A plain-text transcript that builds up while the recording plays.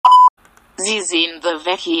Sie sehen the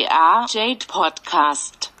WACKY A.J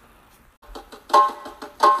podcast.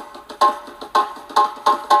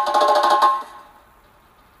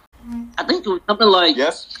 I think it was something like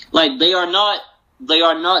like they are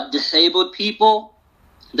not disabled people.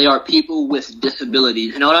 They are people with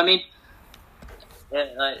disabilities. You know what I mean?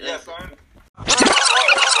 Yes,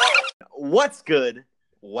 What's good,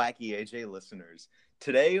 Wacky AJ listeners?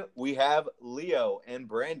 Today we have Leo and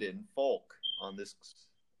Brandon Folk on this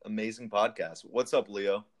amazing podcast. What's up,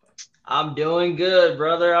 Leo? I'm doing good,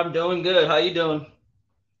 brother. I'm doing good. How you doing?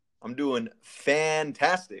 I'm doing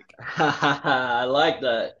fantastic. I like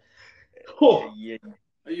that. Yeah. Oh,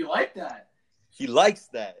 you like that? He likes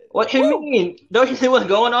that. What you mean? Don't you see what's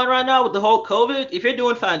going on right now with the whole COVID? If you're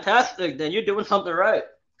doing fantastic, then you're doing something right.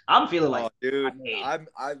 I'm feeling like, dude,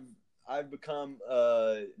 I've become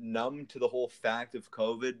numb to the whole fact of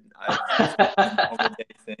COVID.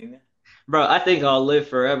 Thing. Bro, I think I'll live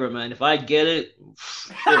forever, man. If I get it,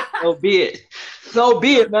 so be it. So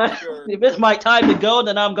be it, man. Sure. If it's my time to go,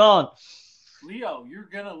 then I'm gone. Leo, you're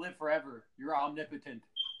gonna live forever. You're omnipotent.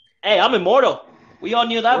 Hey, I'm immortal. We all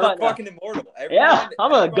knew that by now. We're fucking immortal.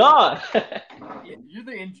 I'm a god. You're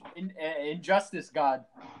the injustice god.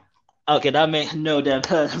 Okay, that makes no damn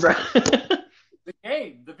sense, bro.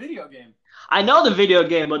 The video game. I know the video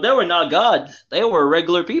game, but they were not gods. They were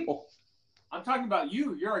regular people. I'm talking about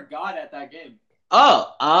you. You're a god at that game.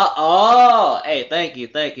 Hey, thank you.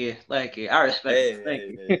 I respect it. Thank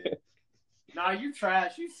you. Nah, you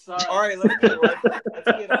trash. You suck. All right, let's get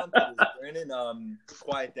on to this. Brandon,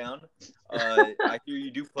 quiet down. I hear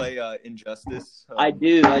you do play Injustice. I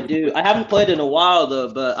do. I haven't played in a while, though,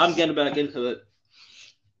 but I'm getting back into it.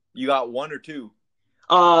 You got one or two?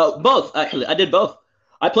 Both, actually. I did both.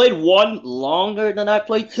 I played one longer than I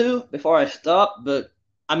played two before I stopped, but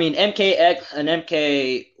I mean, MKX and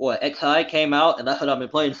XI came out, and that's what I've been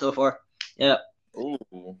playing so far. Yeah. Ooh.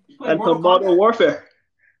 And some Modern Warfare.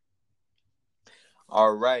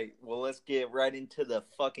 All right. Well, let's get right into the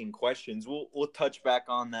fucking questions. We'll touch back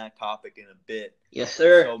on that topic in a bit. Yes,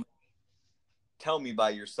 sir. So, tell me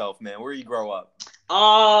about yourself, man. Where you grow up?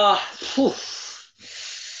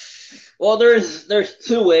 Well, there's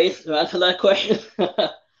two ways to answer that question.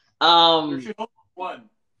 There's one.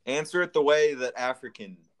 Answer it the way that the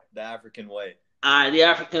African way. The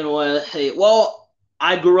African way. Let's see. Well,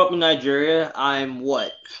 I grew up in Nigeria. I'm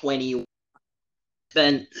 20.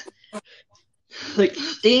 Spent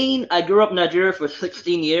 16. I grew up in Nigeria for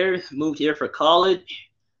 16 years. Moved here for college.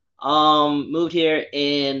 Moved here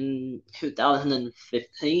in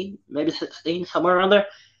 2015, maybe 16, somewhere around there.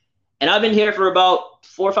 And I've been here for about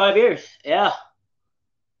 4 or 5 years. Yeah.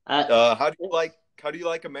 How do you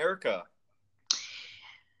like America?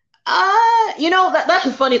 That's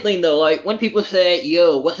a funny thing though. Like when people say,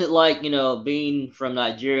 "Yo, what's it like?" Being from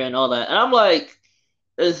Nigeria and all that, and I'm like,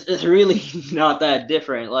 it's really not that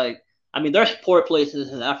different. Like, I mean, there's poor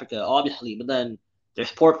places in Africa, obviously, but then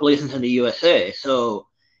there's poor places in the USA. So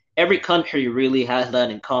every country really has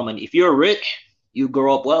that in common. If you're rich, you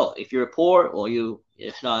grow up well. If you're poor, well, you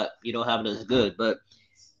don't have it as good. But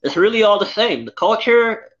it's really all the same. The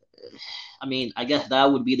culture, I mean, I guess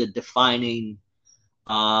that would be the defining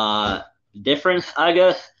difference, I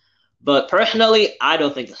guess. But personally, I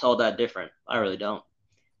don't think it's all that different. I really don't.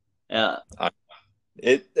 Yeah.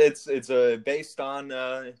 It's based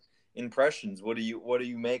on impressions. What do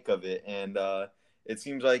you make of it? And it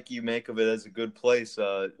seems like you make of it as a good place.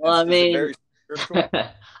 Well, I mean, very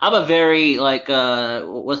I'm a very what's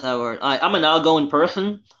that word? I'm an outgoing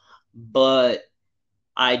person, but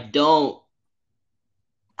I don't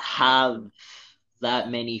have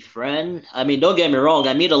that many friends. I mean, don't get me wrong.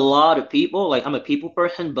 I meet a lot of people. Like, I'm a people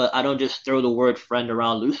person, but I don't just throw the word friend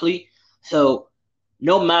around loosely. So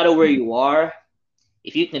no matter where you are,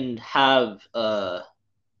 if you can have a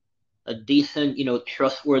decent,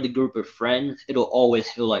 trustworthy group of friends, it'll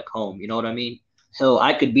always feel like home. You know what I mean? So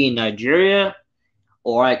I could be in Nigeria,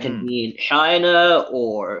 or I can be in China,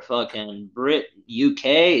 or fucking UK.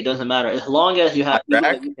 It doesn't matter. As long as you have people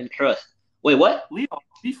that you can trust. Wait, what? Leo,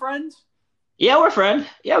 be friends? Yeah, we're friends.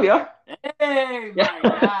 Yeah, we are. Hey, my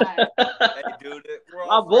guy. Hey, dude. We're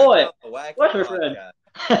all my boy. What's your friend?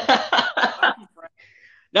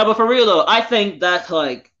 No, but for real, though, I think that's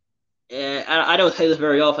like, I don't say this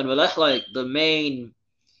very often, but that's like the main,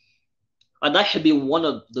 that should be one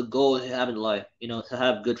of the goals you have in life, to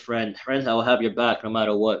have good friends that will have your back no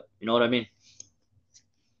matter what. You know what I mean?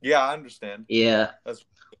 Yeah, I understand. Yeah.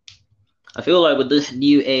 I feel like with this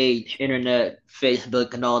new age, internet,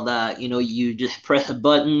 Facebook, and all that, you just press a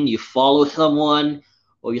button, you follow someone,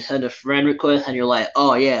 or you send a friend request, and you're like,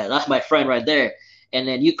 oh, yeah, that's my friend right there. and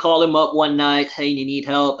then you call them up one night saying you need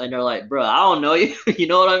help, and they're like, bro, I don't know you. You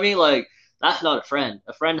know what I mean? Like, that's not a friend.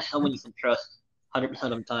 A friend is someone you can trust 100% of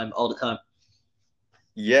the time, all the time.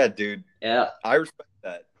 Yeah, dude. Yeah. I respect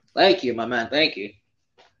that. Thank you, my man. Thank you.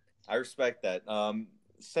 I respect that.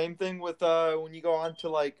 Same thing with when you go on to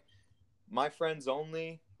like My Friends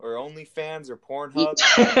Only or OnlyFans or Pornhub.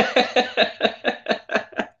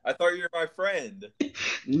 I thought you were my friend.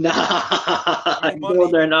 Nah,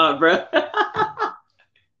 no, they're not, bro.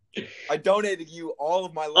 I donated you all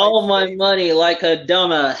of my life. All my money, like a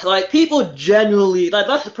dumbass. Like, people genuinely, like,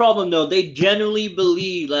 that's the problem, though. They genuinely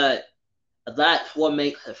believe that that's what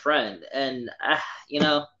makes a friend. And, you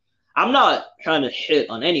know, I'm not trying to shit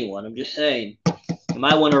on anyone. I'm just saying you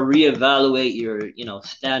might want to reevaluate your, you know,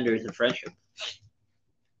 standards of friendship.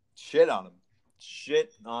 Shit on him.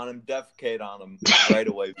 Shit on him. Defecate on him right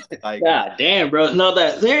away. God damn, bro. It's not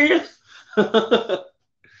that serious. But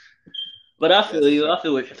I feel you. I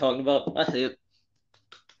feel what you're talking about. I see it.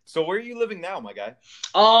 So where are you living now, my guy?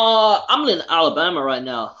 I'm in Alabama right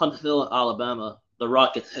now. Huntsville, Alabama. The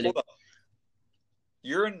Rocket City.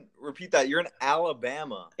 Repeat that. You're in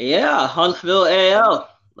Alabama. Yeah, Huntsville, AL.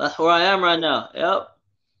 That's where I am right now. Yep.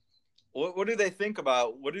 What do they think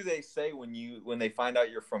about? What do they say when they find out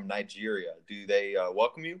you're from Nigeria? Do they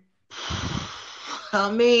welcome you? I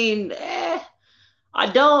mean, I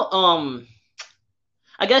don't.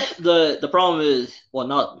 I guess the problem is, well,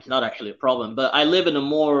 not actually a problem, but I live in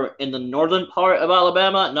the northern part of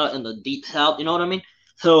Alabama, not in the deep south. You know what I mean?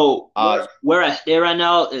 So where I stay right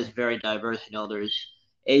now is very diverse. You know, there's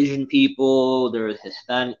Asian people, there's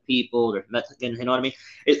Hispanic people, there's Mexicans. You know what I mean?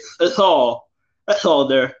 That's all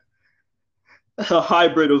there. It's a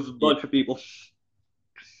hybrid of a bunch of people.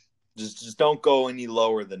 Just don't go any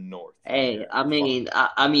lower than north. Hey, I mean,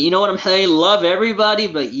 you know what I'm saying? Love everybody,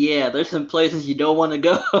 but yeah, there's some places you don't want to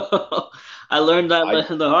go. I learned that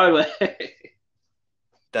lesson the hard way.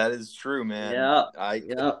 That is true, man. Yeah.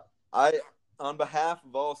 I on behalf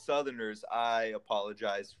of all Southerners, I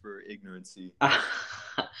apologize for ignorancy.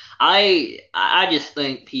 I just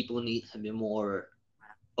think people need to be more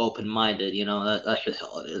open-minded. You know, that's just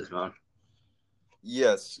all it is, man.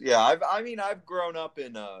 Yes, yeah. I've grown up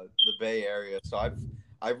in the Bay Area, so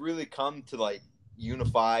I've really come to like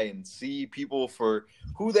unify and see people for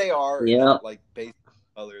who they are, and not like based on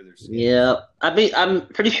the color of their skin. Yeah, I'm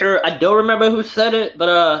pretty sure, I don't remember who said it,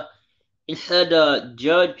 but he said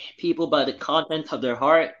judge people by the contents of their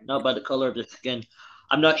heart, not by the color of their skin.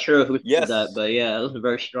 I'm not sure who said that, but yeah, it was a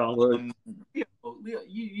very strong word. Leo,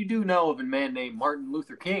 you do know of a man named Martin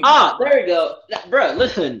Luther King. There you go, bro.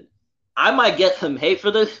 Listen. I might get some hate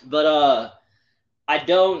for this, but I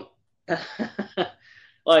don't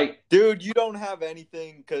like. Dude, you don't have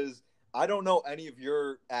anything because I don't know any of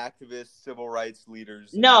your activist civil rights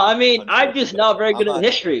leaders. No, I mean, I'm just not very good at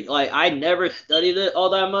history. Like, I never studied it all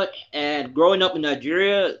that much, and growing up in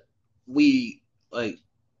Nigeria, we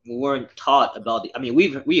weren't taught about I mean,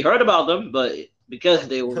 we heard about them, but because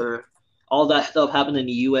they were all that stuff happened in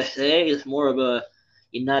the USA, it's more of a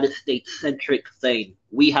United States centric thing.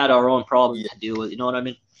 We had our own problems to deal with. You know what I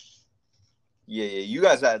mean? Yeah. You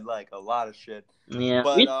guys had like a lot of shit. Yeah,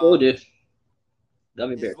 but, we still do.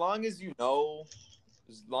 As long as you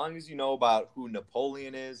know about who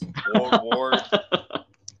Napoleon is, War,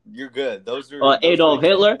 you're good. Those are Adolf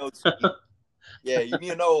Hitler. Yeah, you need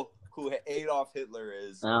to know who Adolf Hitler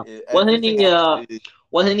is. Wasn't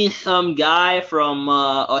he some guy from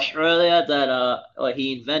Australia that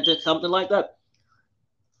he invented something like that?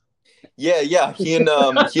 Yeah. He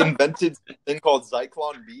invented something called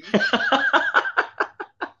Zyklon B.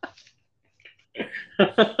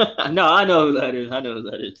 No, I know who that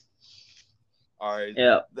is. All right.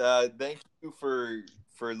 Yeah. Thank you for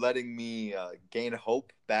letting me gain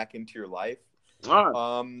hope back into your life. All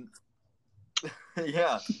right.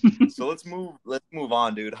 Yeah. So let's move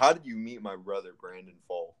on, dude. How did you meet my brother Brandon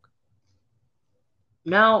Falk?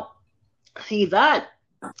 Now, see, that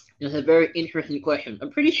is a very interesting question.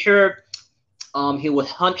 I'm pretty sure he was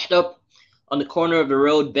hunched up on the corner of the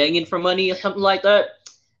road begging for money or something like that.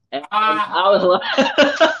 And I was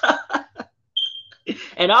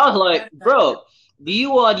like, bro, do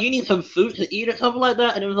you need some food to eat or something like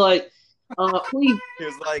that? And it was like, please. He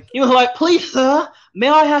was like, please, sir, may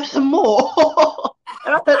I have some more?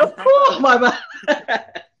 And I said, of course, my man.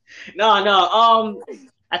 No.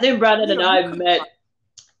 I think Brandon and I met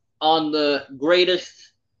on in the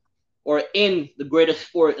greatest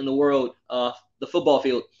sport in the world, the football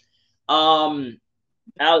field.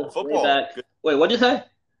 Football. Wait, what'd you say?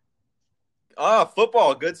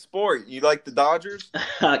 Football, good sport. You like the Dodgers?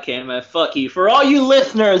 Okay, man, fuck you. For all you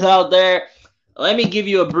listeners out there, Let me give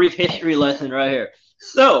you a brief history lesson right here.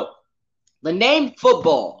 So, the name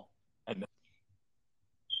football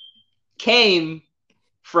came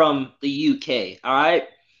from the UK, all right?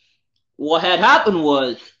 What had happened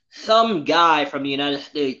was some guy from the United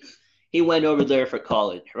States, he went over there for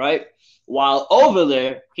college, right? While over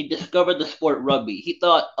there, he discovered the sport rugby. He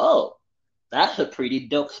thought, oh, that's a pretty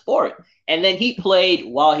dope sport. And then he played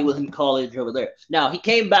while he was in college over there. Now, he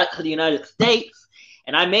came back to the United States,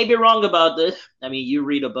 and I may be wrong about this. I mean, you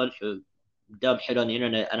read a bunch of dumb shit on the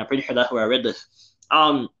internet, and I'm pretty sure that's where I read this.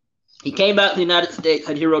 He came back to the United States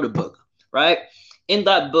and he wrote a book, right? In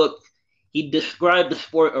that book, he described the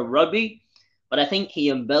sport of rugby, but I think he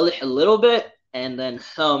embellished a little bit, and then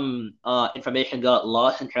some information got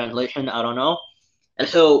lost in translation. I don't know. And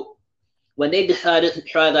so when they decided to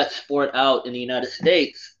try that sport out in the United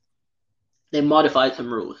States, they modified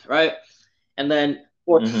some rules, right? And then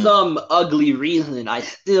for some ugly reason, I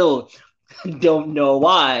still don't know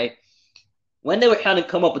why, when they were trying to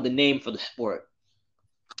come up with the name for the sport,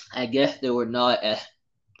 I guess they were not as,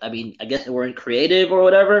 I guess they weren't creative or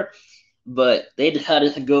whatever, but they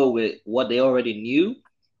decided to go with what they already knew,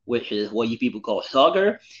 which is what you people call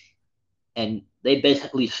soccer, and they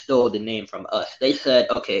basically stole the name from us. They said,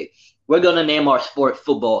 okay, we're going to name our sport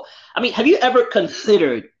football. I mean, have you ever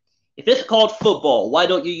considered, if it's called football, why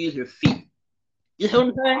don't you use your feet? You know what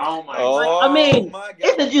I'm saying? Oh my God. I mean,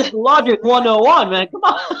 it's just logic 101, man. Come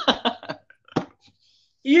on.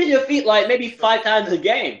 You use your feet like maybe 5 times a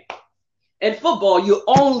game. In football, you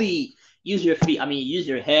only use your feet. I mean, you use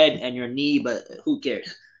your head and your knee, but who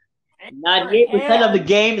cares? 98% of the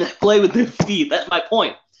game is played with your feet. That's my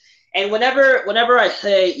point. And whenever I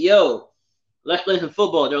say, yo, let's play some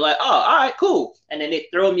football, they're like, oh, all right, cool. And then they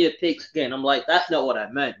throw me a pigskin. I'm like, that's not what I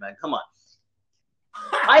meant, man. Come on.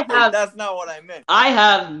 That's not what I meant. I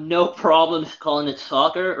have no problems calling it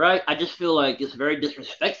soccer, right? I just feel like it's very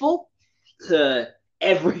disrespectful to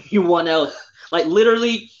everyone else. Like,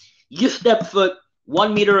 literally, you step foot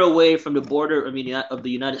 1 meter away from the border of the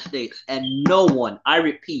United States, and no one, I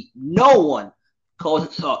repeat, no one calls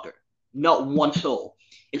it soccer. Not one soul.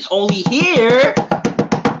 It's only here,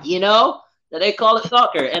 that they call it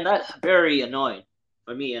soccer, and that's very annoying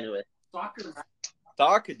for me, anyway.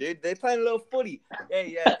 Soccer, dude. They playing a little footy.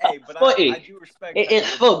 Hey, but footy. I do respect it's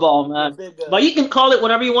football, man. But you can call it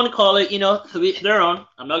whatever you want to call it, to each their own.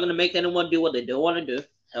 I'm not going to make anyone do what they don't want to do.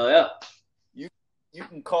 Hell yeah. You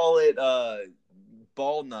can call it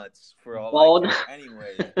ball nuts for all ball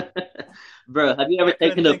anyway. Bro, have you ever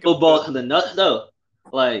taken the football to the nuts, though?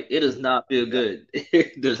 Like, it does not feel good.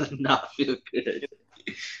 It does not feel good.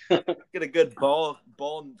 Get a good ball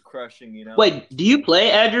crushing, Wait, do you play,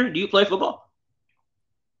 Andrew? Do you play football?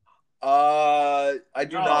 I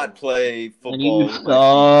do not play football. And you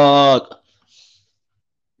suck.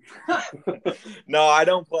 No, I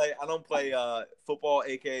don't play football,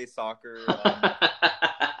 aka soccer.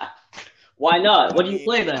 Why not? What do you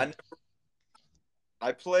play then?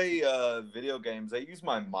 I play video games. I use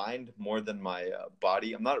my mind more than my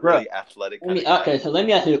body. I'm not really athletic. Okay, so let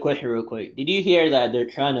me ask you a question real quick. Did you hear that they're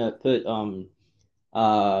trying to put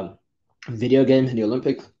video games in the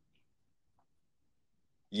Olympics?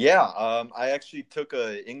 Yeah, I actually took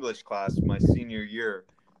an English class my senior year,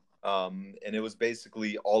 and it was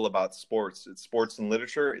basically all about sports. It's sports and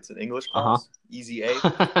literature. It's an English class. Easy A.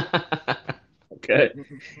 Okay.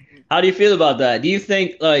 How do you feel about that? Do you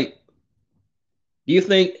think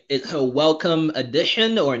it's a welcome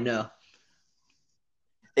addition or no?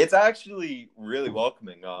 It's actually really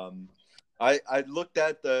welcoming. I looked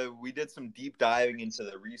at we did some deep diving into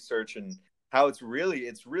the research and how it's really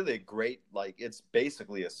a great, it's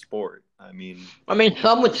basically a sport. I mean,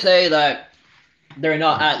 some would say that they're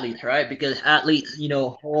not athletes, right? Because athletes,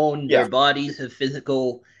 hone their bodies to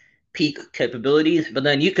physical peak capabilities. But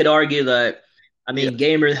then you could argue that,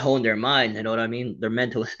 gamers hone their mind, you know what I mean? Their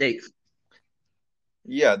mental states.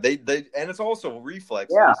 Yeah, they and it's also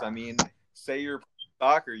reflexes. Yeah. I mean, say you're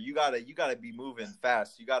soccer, you gotta be moving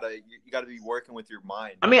fast. You gotta be working with your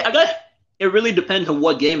mind. I guess it really depends on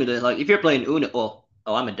what game it is. Like if you're playing Uno,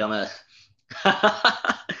 I'm a dumbass.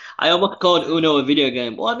 I almost called Uno a video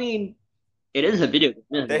game. Well, it is a video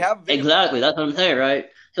game. They have exactly. That's what I'm saying, right?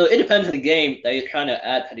 So it depends on the game that you're trying to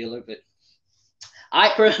add to the Olympics.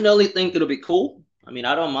 I personally think it'll be cool. I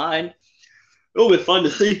don't mind. It'll be fun to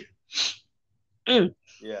see.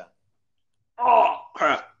 Yeah. Oh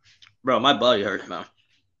crap, bro, my body hurts, man.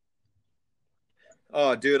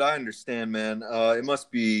 Oh, dude, I understand, man. It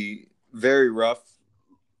must be very rough.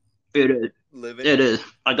 It is. Living. It is.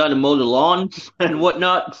 I got to mow the lawn and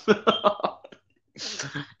whatnot. It's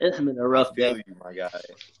been a rough day. You, my guy.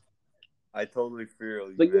 I totally feel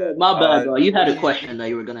you, But yeah, man. my bad, bro. You had a Do question that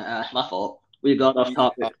you were gonna ask. My fault. We got off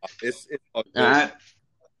topic. it's all All good. right.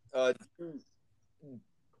 Uh,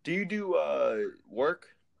 do you do work?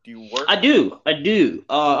 Do you work? I do.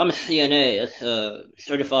 I'm a CNA, a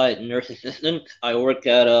certified nurse assistant. I work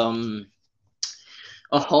at a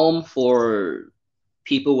home for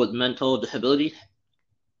people with mental disabilities.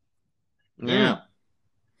 Yeah.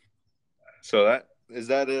 So is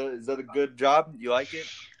that a good job? You like it?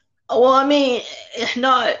 Well, I mean, it's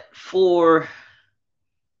not for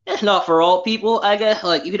all people, I guess.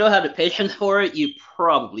 Like, if you don't have the patience for it, you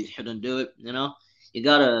probably shouldn't do it. You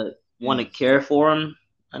gotta want to care for them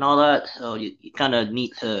and all that. So you kind of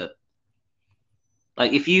need to,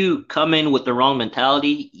 like, if you come in with the wrong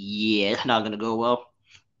mentality, yeah, it's not gonna go well.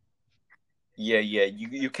 Yeah.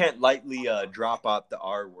 You can't lightly drop out the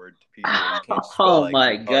R word to people. You can't just Oh like,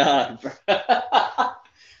 my god, bro.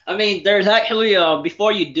 I mean, there's actually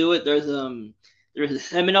before you do it, there's a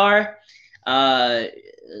seminar.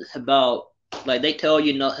 It's about, like, they tell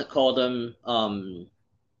you not to call them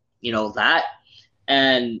that.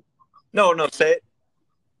 And no, say it.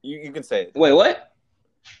 You can say it. Wait, what?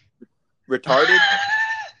 Retarded?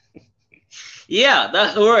 Yeah,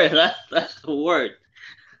 that's the word. That's the word.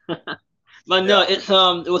 But no, it's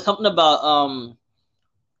it was something about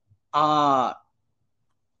I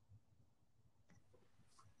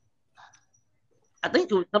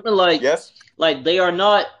think it was something like, yes, like they are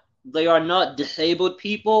not disabled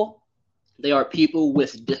people. They are people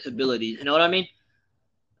with disabilities. You know what I mean?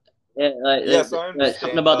 Yeah, yes, I understand.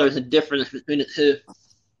 Something about there's a difference between the two.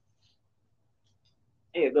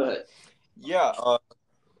 Yeah, go ahead. Yeah,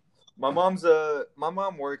 my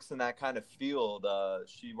mom works in that kind of field.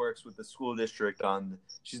 She works with the school district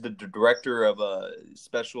she's the director of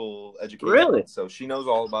special education. Really? So she knows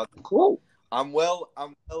all about it. Cool. I'm well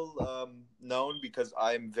known because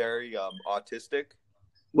I'm very autistic.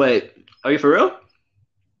 Wait, are you for real?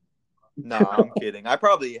 No, I'm kidding. I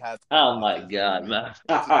probably have. Oh my god, man!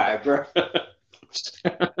 All right, bro.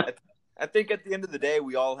 I think at the end of the day,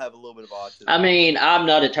 we all have a little bit of autism. I mean, I'm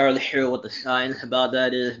not entirely sure what the science about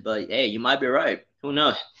that is, but hey, you might be right. Who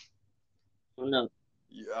knows? Yeah,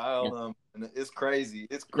 I don't know. It's crazy.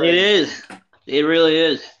 It's crazy. It is. It really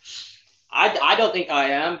is. I don't think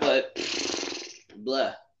I am, but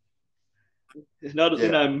blah. It's not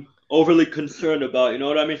something I'm overly concerned about. You know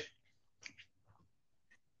what I mean?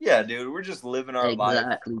 Yeah, dude. We're just living our life.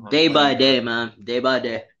 Exactly. Day by day, man. Day by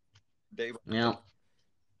day. Yeah.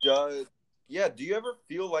 Yeah, do you ever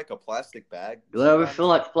feel like a plastic bag? Do I ever feel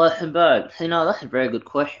like a plastic bag? See, no, that's a very good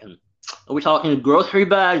question. Are we talking grocery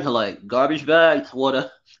bags or like garbage bags? What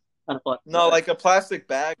a kind of plastic bag? Like a plastic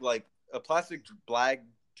bag, like a plastic bag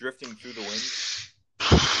drifting through the wind.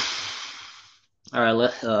 All right,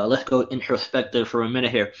 let's go introspective for a minute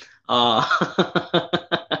here.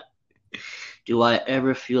 Do I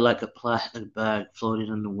ever feel like a plastic bag floating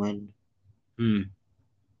in the wind?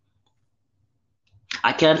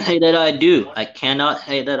 I can't say that I do. I cannot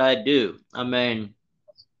say that I do. I mean,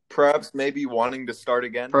 perhaps maybe wanting to start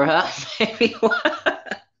again. Perhaps maybe. Bro,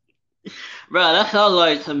 that sounds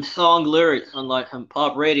like some song lyrics on like some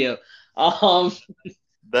pop radio.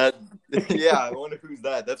 That yeah, I wonder who's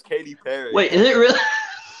that. That's Katy Parry. Wait, is it really?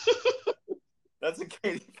 That's a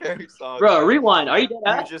Katy Parry song. Bro, rewind. Are you dead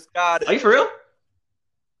ass? You just got it. Are you for real?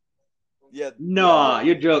 Yeah. Nah,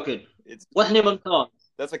 you're joking. What's the name of the song?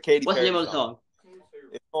 That's a Katy Parry What's the name of the song?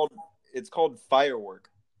 It's called Firework.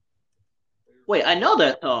 Wait, I know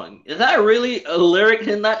that song. Is that really a lyric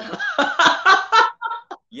in that?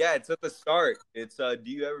 Yeah, it's at the start. It's do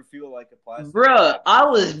you ever feel like a plastic? Bro, I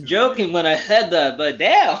was joking when I said that, but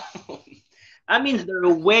damn. That means they're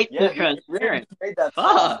way too transparent. Made that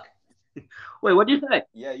Fuck. Wait, what did you say?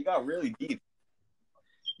 Yeah, you got really deep.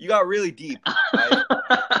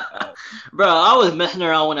 Bro, I was messing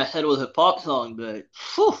around when I said it was a pop song, but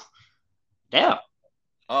whew, damn.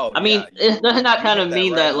 Oh, I mean, doesn't that kind of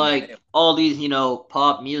mean that like all these,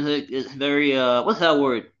 pop music is very what's that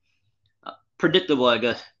word? Predictable, I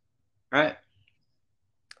guess. Right?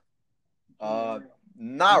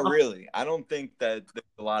 Not really. I don't think that there's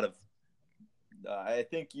a lot of I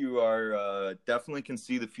think you are definitely can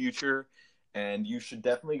see the future, and you should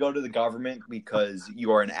definitely go to the government because you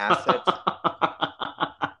are an asset.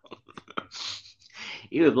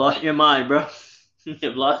 You have lost your mind, bro. You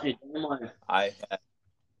have lost your mind. I have.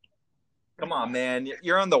 Come on, man.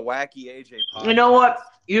 You're on the Wacky AJ podcast. You know what?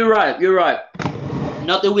 You're right.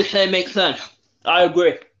 Nothing we say makes sense. I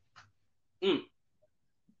agree.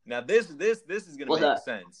 Now this is gonna make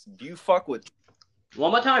sense. Do you fuck with? One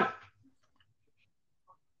more time.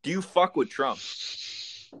 Do you fuck with Trump?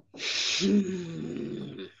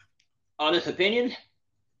 Honest opinion?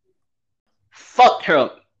 Fuck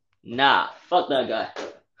Trump. Nah, fuck that guy.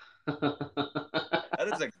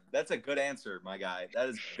 That's a good answer, my guy. That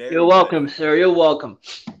is very You're welcome, sir. You're welcome.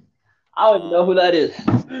 I don't know who that is.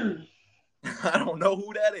 I don't know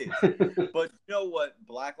who that is. But you know what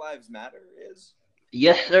Black Lives Matter is?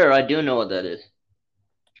 Yes, sir. I do know what that is.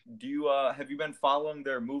 Do you have you been following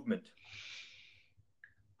their movement?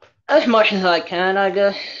 As much as I can, I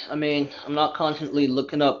guess. I mean, I'm not constantly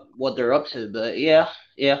looking up what they're up to, but yeah.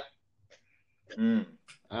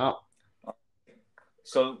 Oh.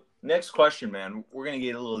 So, next question, man. We're going to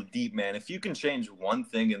get a little deep, man. If you can change one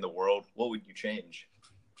thing in the world, what would you change?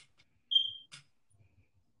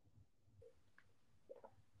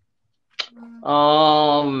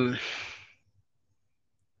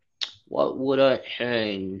 What would I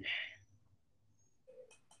change?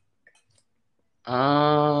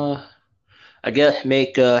 I guess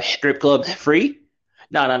make strip clubs free.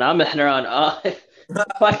 No, I'm messing around.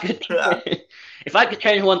 If I could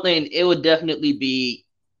change one thing, it would definitely be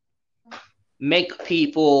make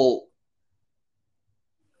people.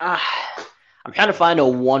 I'm trying to find a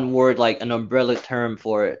one word, like an umbrella term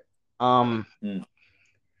for it.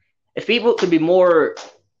 If people could be more,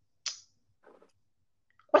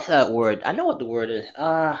 what's that word? I know what the word is.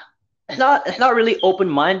 It's not really open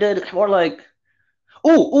minded. It's more like,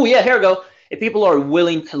 yeah, here we go. If people are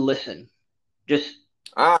willing to listen, just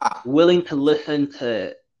willing to listen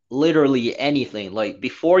to literally anything. Like,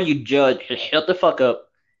 before you judge, just shut the fuck up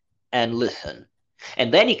and listen,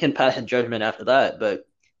 and then you can pass a judgment after that. But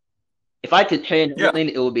if I could change anything,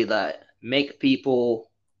 it would be that. Make people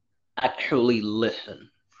actually listen.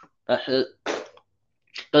 That's it.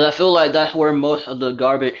 Because I feel like that's where most of the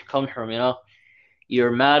garbage comes from, you know?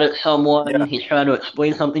 You're mad at someone, he's trying to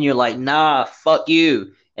explain something, you're like, nah, fuck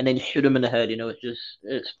you. And then you shoot him in the head, you know?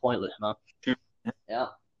 It's pointless, man.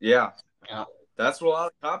 Yeah. That's what a lot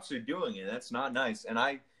of cops are doing, and that's not nice. And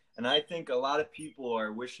I think a lot of people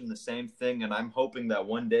are wishing the same thing, and I'm hoping that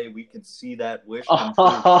one day we can see that wish come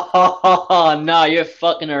true. No, you're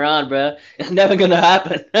fucking around, bro. It's never gonna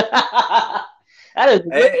happen. That is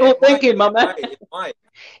wishful thinking, my man.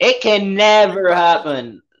 It can never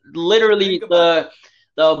happen. Literally, the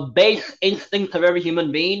base instinct of every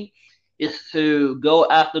human being is to go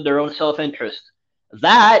after their own self-interest.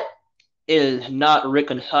 That is not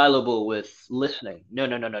reconcilable with listening. No.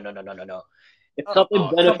 If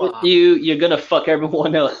something benefits you, you're gonna fuck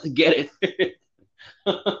everyone else. Get it?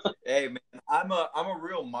 Hey man, I'm a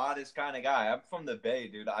real modest kind of guy. I'm from the Bay,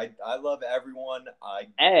 dude. I love everyone.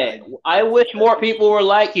 I wish more people were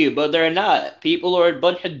like you, but they're not. People are a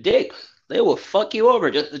bunch of dicks. They will fuck you over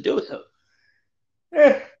just to do so.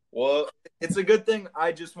 Well, it's a good thing.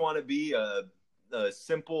 I just want to be a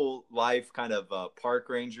simple life kind of park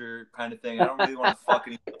ranger kind of thing. I don't really want to fuck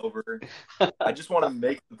anyone over. I just want to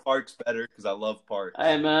make the parks better because I love parks.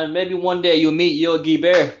 Hey man, maybe one day you'll meet Yogi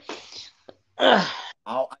Bear. I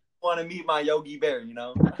want to meet my Yogi Bear, you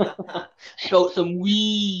know. Smoke some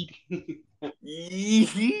weed.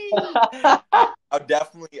 I'm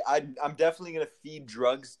definitely gonna feed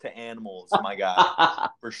drugs to animals, my guy,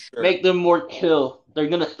 for sure. Make them more chill. They're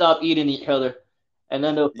gonna stop eating each other, and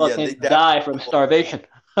then they'll fucking die from starvation.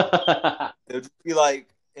 They'll just be like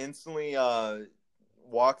instantly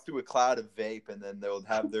walk through a cloud of vape, and then they'll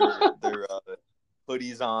have their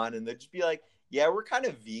hoodies on, and they'll just be like, "Yeah, we're kind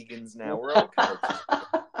of vegans now. We're all kind of."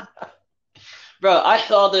 Bro, I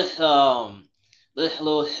saw this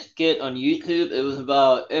little skit on YouTube. It was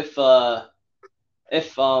about if what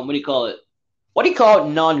do you call it? What do you call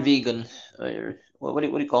non-vegans? What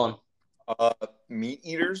do you call them? Meat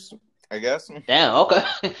eaters, I guess. Damn. Okay.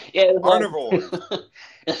 Yeah. Carnivores.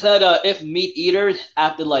 It said if meat eaters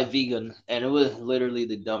acted like vegans, and it was literally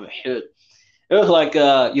the dumbest shit. It was like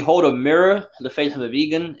you hold a mirror to the face of a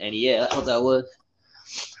vegan, and yeah, that's what that was.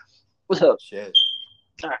 What's up? Shit.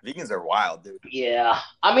 Vegans are wild, dude. Yeah.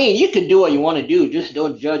 I mean, you can do what you want to do. Just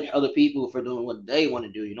don't judge other people for doing what they want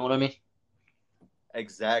to do. You know what I mean?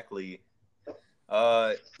 Exactly.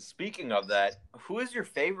 Speaking of that, who is your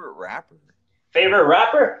favorite rapper? Favorite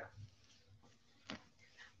rapper?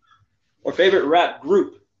 Or favorite rap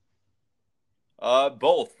group?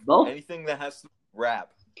 Both. Both? Anything that has to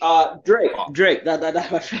rap. Drake. Drake.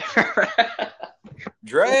 That's my favorite rapper.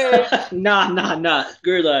 Drake? Nah.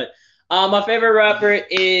 Screw that. My favorite rapper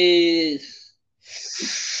is...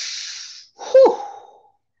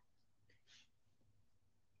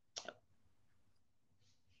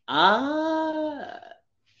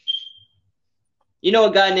 You know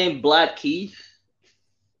a guy named Black Keith?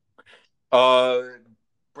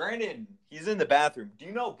 Brandon, he's in the bathroom. Do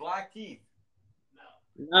you know Black Keith?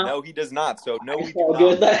 No, he does not. So no, he so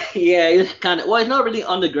does not. Yeah, it's kind of it's not really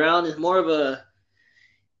underground. It's more of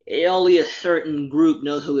only a certain group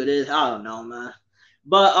knows who it is. I don't know, man.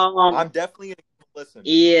 But I'm definitely gonna listen.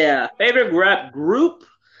 Yeah, favorite rap group.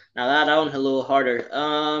 Now that one's a little harder.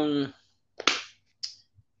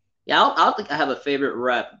 Yeah, I don't think I have a favorite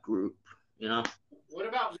rap group. You know. What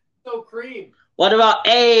about So Cream? What about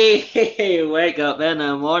hey, wake up in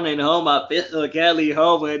the morning, home, I pistol Kelly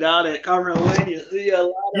home without it. Come when you see a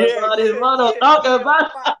lot of bodies, talk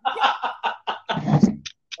about.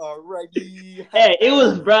 Alrighty. Hey, it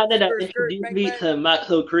was Brandon that introduced me to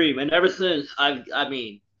Maxo Cream, and ever since I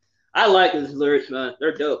like his lyrics, man.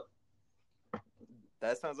 They're dope.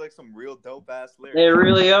 That sounds like some real dope ass lyrics. They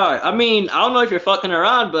really are. I mean, I don't know if you're fucking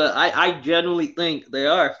around, but I genuinely think they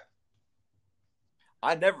are.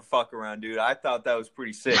 I never fuck around, dude. I thought that was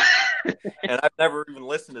pretty sick. And I've never even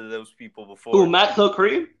listened to those people before. Who, Maxo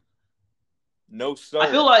Cream? No, sir. I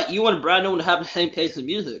feel like you and Brandon would have the same taste in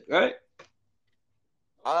music, right?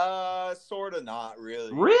 Sort of not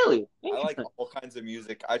really. Really? I like all kinds of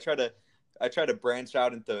music. I try to branch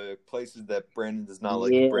out into places that Brandon does not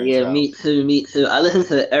like to branch out. Yeah, me too. I listen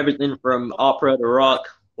to everything from opera to rock,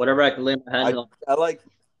 whatever I can lay my hands on. I like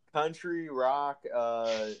country, rock,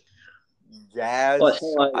 jazz.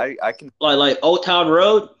 I can like Old Town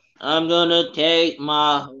Road. I'm gonna take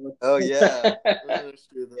my. Oh yeah, to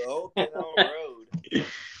the Old Town Road.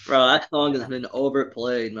 Bro, that song has been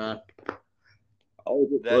overplayed, man.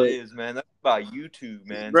 That is, man. That's about YouTube,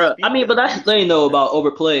 man. Bro, I mean, but that's the thing though about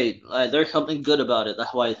overplayed. Like, there's something good about it.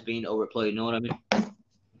 That's why it's being overplayed. You know what I mean?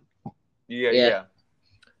 Yeah.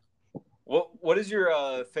 What is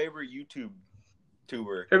your favorite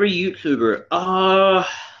YouTuber? Favorite YouTuber?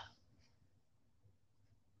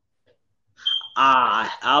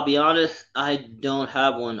 I'll be honest, I don't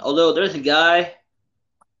have one. Although there's a guy,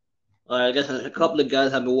 I guess a couple of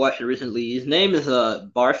guys I've been watching recently. His name is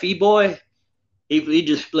Barfy Boy. He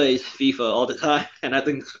just plays FIFA all the time, and I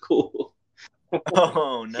think it's cool.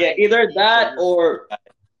 Oh, nice. Yeah, either that or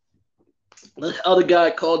this other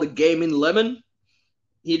guy called the Gaming Lemon.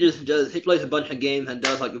 He plays a bunch of games and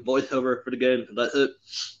does like a voiceover for the game. That's it.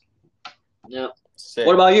 Yeah. Sick.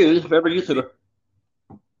 What about you? Who's your favorite YouTuber?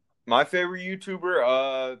 My favorite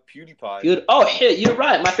YouTuber, PewDiePie. Oh shit, you're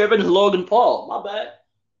right. My favorite is Logan Paul. My bad.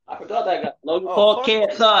 I forgot that guy. Logan Paul,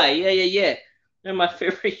 KSI. Yeah. They're my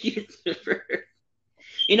favorite YouTuber.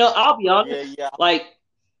 You know, I'll be honest. Yeah. Like,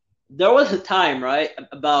 there was a time, right,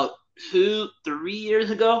 about 2-3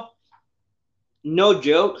 years ago. No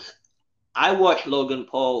jokes. I watch Logan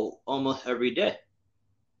Paul almost every day.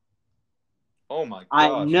 Oh my gosh.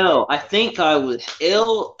 I know. I think I was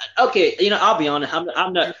ill. Okay, you know, I'll be honest.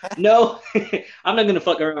 I'm not. No, I'm not gonna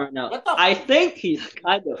fuck around right now. I think he's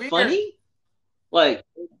kind of funny. Like,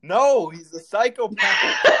 no, he's a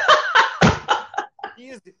psychopath.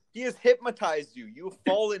 He has hypnotized you. You've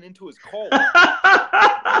fallen into his cult.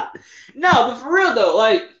 No, but for real though,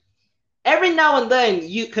 like, every now and then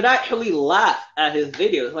you could actually laugh at his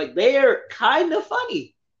videos. Like, they are kind of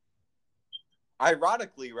funny.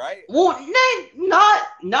 Ironically, right? Well,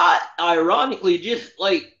 not ironically. Just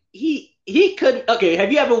like he couldn't. Okay,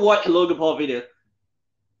 have you ever watched a Logan Paul video?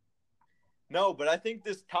 No, but I think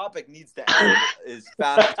this topic needs to end as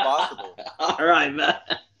fast as possible. All right, man.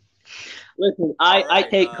 Listen, I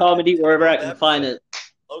take comedy wherever I can find it.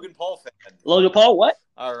 Logan Paul fan. Logan Paul, what?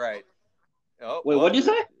 All right. Oh, wait, what did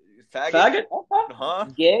you say? Faggot? Okay. Huh?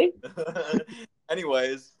 Gay?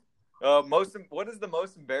 Anyways, what is the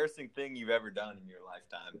most embarrassing thing you've ever done in your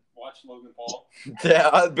lifetime? Watch Logan Paul.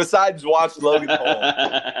 Yeah, besides watch Logan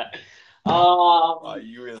Paul.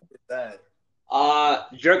 You really did that.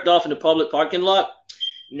 Jerked off in the public parking lot?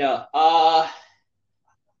 No.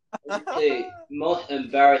 Let's see. Most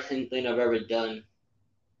embarrassing thing I've ever done.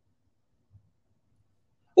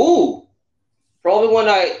 Ooh! Probably when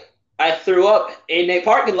I threw up in a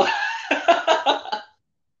parking lot.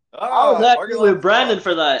 I was actually with Brandon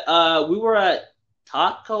for that. We were at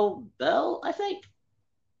Taco Bell, I think.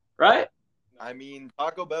 Right? I mean,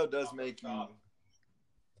 Taco Bell does make you...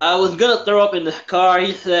 I was going to throw up in the car.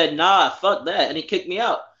 He said, nah, fuck that. And he kicked me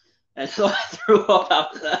out. And so I threw up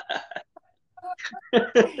after that.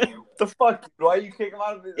 What the fuck? Why you kick him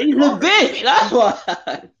out of the He's car? a bitch. That's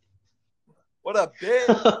why. What a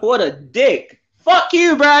bitch. What a dick. Fuck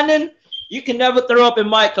you, Brandon. You can never throw up in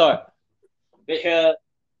my car. Bitch.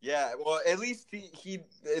 Yeah, well, at least you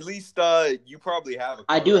probably have a car.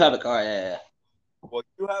 I do have a car, yeah. Well,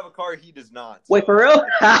 you have a car, he does not. Wait, for real?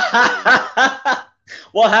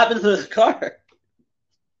 What happened to his car?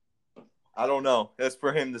 I don't know. That's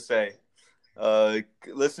for him to say.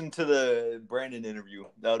 Listen to the Brandon interview.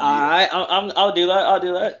 I'll do that. I'll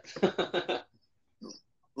do that.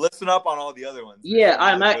 Listen up on all the other ones. Yeah,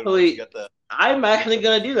 I'm actually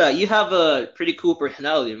gonna do that. You have a pretty cool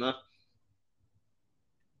personality, man.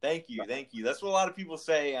 Thank you. That's what a lot of people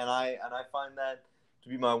say, and I find that to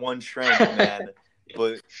be my one strength, man.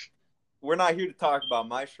 But we're not here to talk about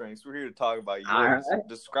my strengths. We're here to talk about yours. Right.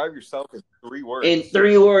 Describe yourself in 3 words. In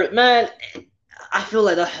 3 words, man. I feel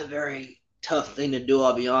like that's a very tough thing to do.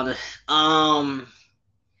 I'll be honest. In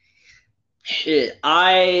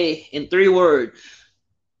 3 words.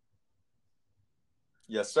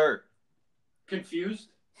 Yes, sir. Confused,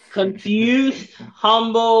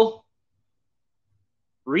 humble,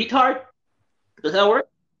 retard. Does that work?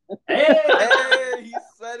 Hey, he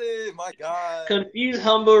said it. My God. Confused,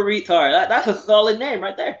 humble, retard. That's a solid name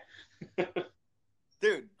right there.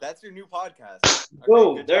 Dude, that's your new podcast.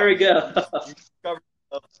 Boom, there we go.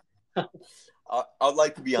 I'd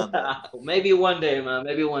like to be on that. Maybe one day, man.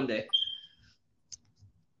 Maybe one day.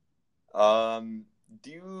 Have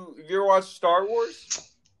you ever watched Star Wars?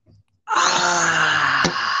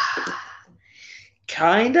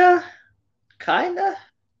 Kinda.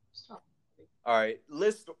 All right,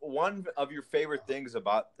 list one of your favorite things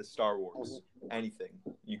about the Star Wars. Anything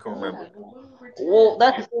you can remember. Well,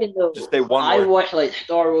 that's the thing, though. Just say one I word. watched like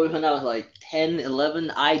Star Wars when I was like 10,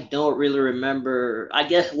 11. I don't really remember. I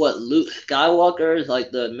guess Luke Skywalker is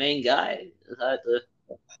like the main guy. Is that the?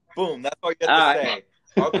 Boom. That's all you have to say.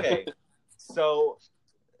 Okay. So,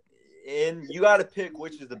 you got to pick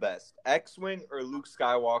which is the best, X-Wing or Luke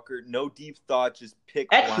Skywalker. No deep thought. Just pick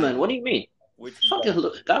X-Men. What do you mean? Fuck is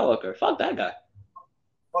Luke Skywalker. Fuck that guy.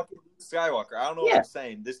 Fucking Luke Skywalker. I don't know what I'm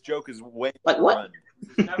saying. This joke is way like what? Run.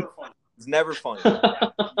 It's never funny.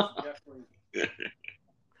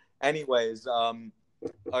 Anyways, all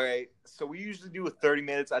right. So we usually do 30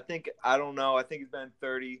 minutes. I think it's been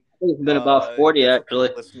 30. It's been about 40 actually.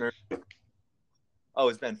 Listener. Oh,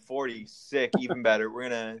 it's been 40. Sick. Even better. We're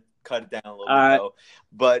gonna cut it down a little bit though.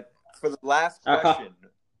 But for the last question,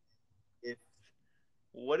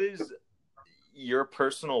 what is your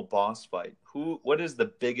personal boss fight? What is the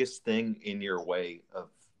biggest thing in your way of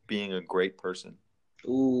being a great person?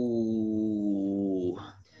 Ooh,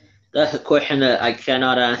 that's a question that I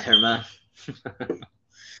cannot answer, man.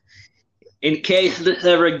 In case this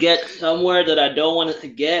ever gets somewhere that I don't want it to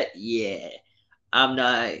get, I'm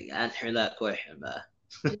not answering that question, man.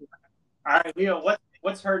 All right, Leo,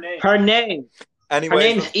 what's her name? Her name. Anyway, her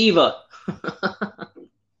name's Eva.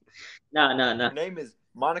 No. Her name is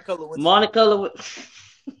Monica Lewinsky. Monica Lewinsky.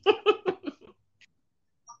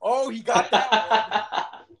 Oh, he got that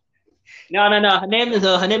one. No. Her name is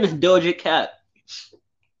Doja Cat.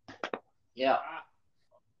 Yeah.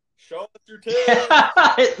 Show us your tits.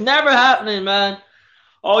 It's never happening, man.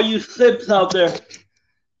 All you sips out there.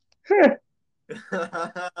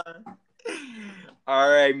 All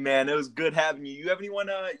right, man. It was good having you. You have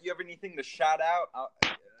anything to shout out?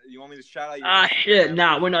 You want me to shout out your shit.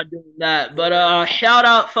 Nah, we're not doing that. But shout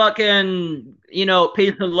out fucking,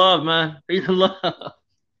 peace and love, man. Peace and love.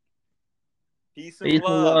 Peace and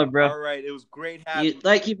love, bro. All right. It was great having you.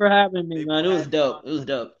 Thank you for having me, man. It was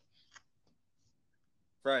dope.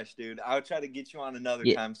 Fresh, dude. I'll try to get you on another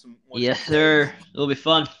time. Yes, sir. It'll be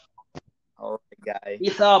fun. All right, guy.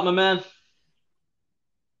 Peace out, my man.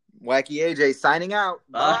 Wacky AJ signing out.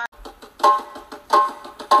 Bye.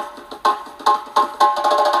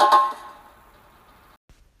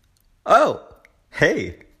 Oh,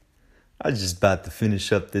 hey. I was just about to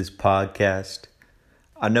finish up this podcast.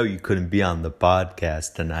 I know you couldn't be on the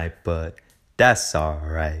podcast tonight, but that's all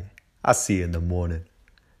right. I'll see you in the morning.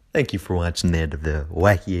 Thank you for watching the end of the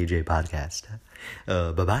Wacky AJ podcast.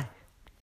 Bye-bye.